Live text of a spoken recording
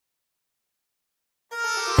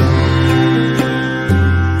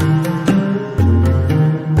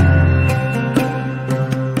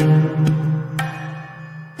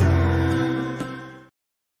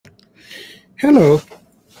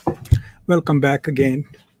Welcome back again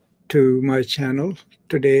to my channel.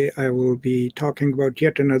 Today I will be talking about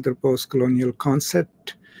yet another post-colonial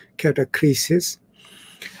concept, catachresis.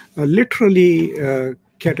 Literally,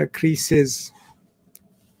 catachresis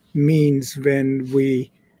means when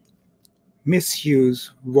we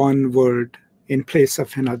misuse one word in place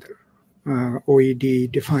of another.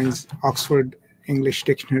 OED defines, Oxford English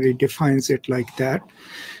Dictionary defines it like that.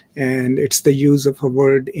 And it's the use of a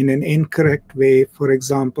word in an incorrect way. For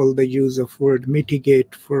example, the use of word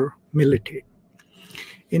mitigate for militate.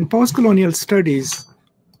 In postcolonial studies,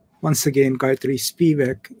 once again, Gayatri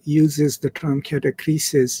Spivak uses the term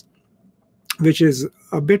catachresis, which is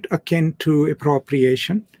a bit akin to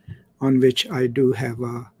appropriation, on which I do have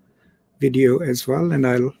a video as well, and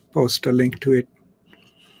I'll post a link to it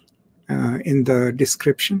in the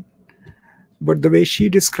description. But the way she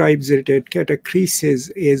describes it,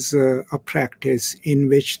 catachresis is a practice in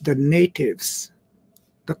which the natives,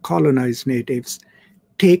 the colonized natives,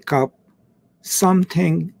 take up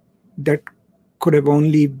something that could have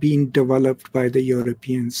only been developed by the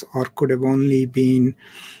Europeans or could have only been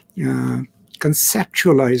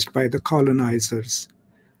conceptualized by the colonizers.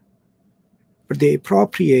 But they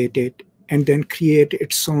appropriate it and then create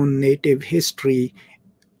its own native history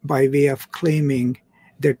by way of claiming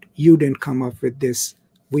that you didn't come up with this,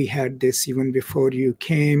 we had this even before you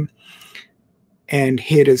came, and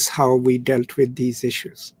here is how we dealt with these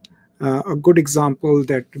issues. A good example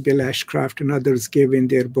that Bill Ashcroft and others give in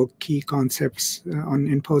their book, Key Concepts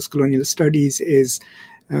in Postcolonial Studies, is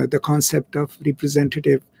the concept of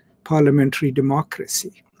representative parliamentary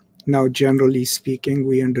democracy. Now, generally speaking,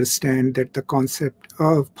 we understand that the concept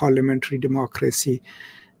of parliamentary democracy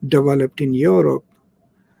developed in Europe,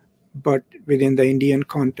 but within the Indian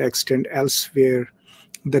context and elsewhere,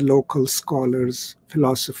 the local scholars,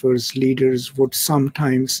 philosophers, leaders would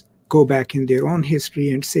sometimes go back in their own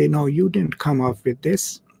history and say, no, you didn't come up with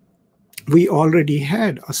this. We already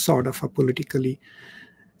had a sort of a politically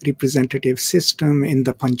representative system in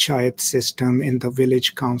the panchayat system, in the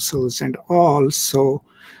village councils and all. So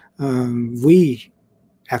we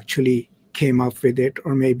actually came up with it,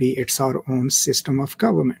 or maybe it's our own system of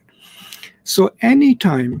government. So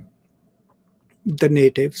anytime the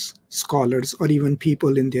natives, scholars, or even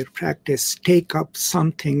people in their practice take up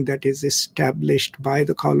something that is established by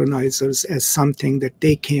the colonizers as something that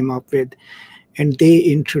they came up with and they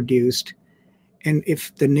introduced, and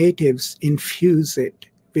if the natives infuse it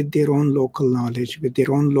with their own local knowledge, with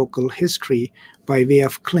their own local history, by way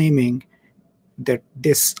of claiming that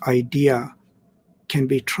this idea can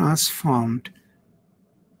be transformed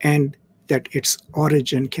and that its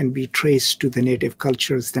origin can be traced to the native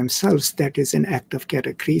cultures themselves, that is an act of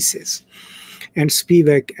catachresis. And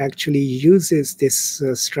Spivak actually uses this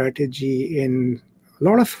strategy in a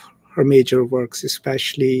lot of her major works,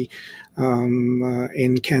 especially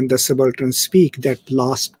in Can the Subaltern Speak, that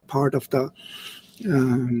last part of the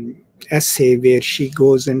essay where she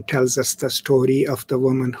goes and tells us the story of the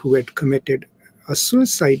woman who had committed a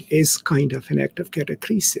suicide is kind of an act of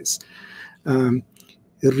catachresis.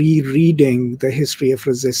 Rereading the history of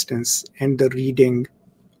resistance and the reading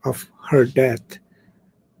of her death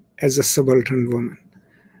as a subaltern woman.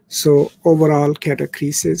 So overall,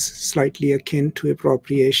 catachresis, slightly akin to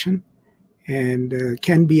appropriation, and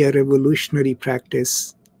can be a revolutionary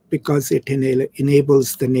practice because it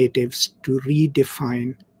enables the natives to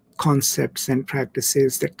redefine concepts and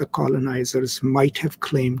practices that the colonizers might have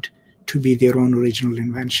claimed to be their own original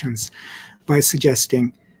inventions, by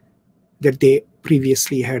suggesting that they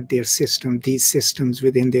previously had their system, these systems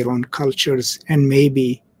within their own cultures, and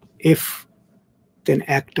maybe if an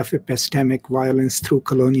act of epistemic violence through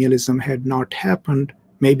colonialism had not happened,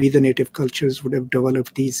 maybe the native cultures would have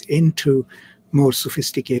developed these into more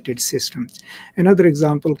sophisticated systems. Another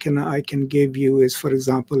example I can give you is, for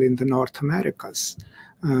example, in the North Americas.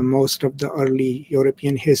 Most of the early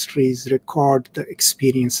European histories record the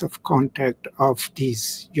experience of contact of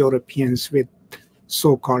these Europeans with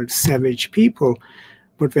so-called savage people.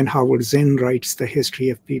 But when Howard Zinn writes the history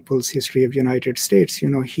of people's history of United States,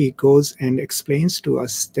 he goes and explains to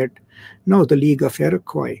us that, no, the League of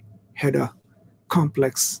Iroquois had a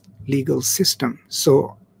complex legal system.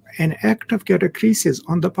 So an act of catachresis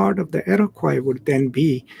on the part of the Iroquois would then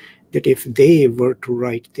be that if they were to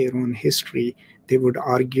write their own history, they would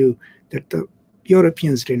argue that the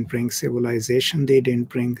Europeans didn't bring civilization, they didn't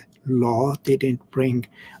bring law, they didn't bring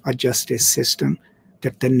a justice system,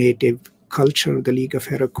 that the native culture, the League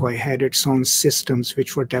of Iroquois, had its own systems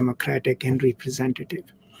which were democratic and representative.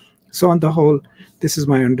 So on the whole, this is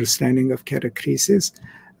my understanding of catachresis.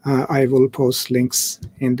 I will post links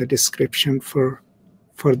in the description for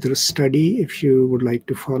further study if you would like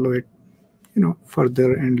to follow it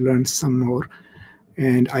further and learn some more.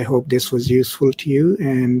 And I hope this was useful to you.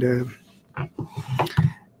 And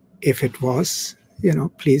if it was,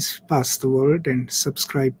 please pass the word and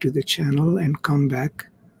subscribe to the channel and come back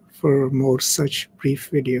for more such brief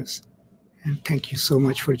videos. And thank you so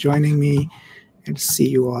much for joining me, and see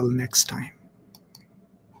you all next time.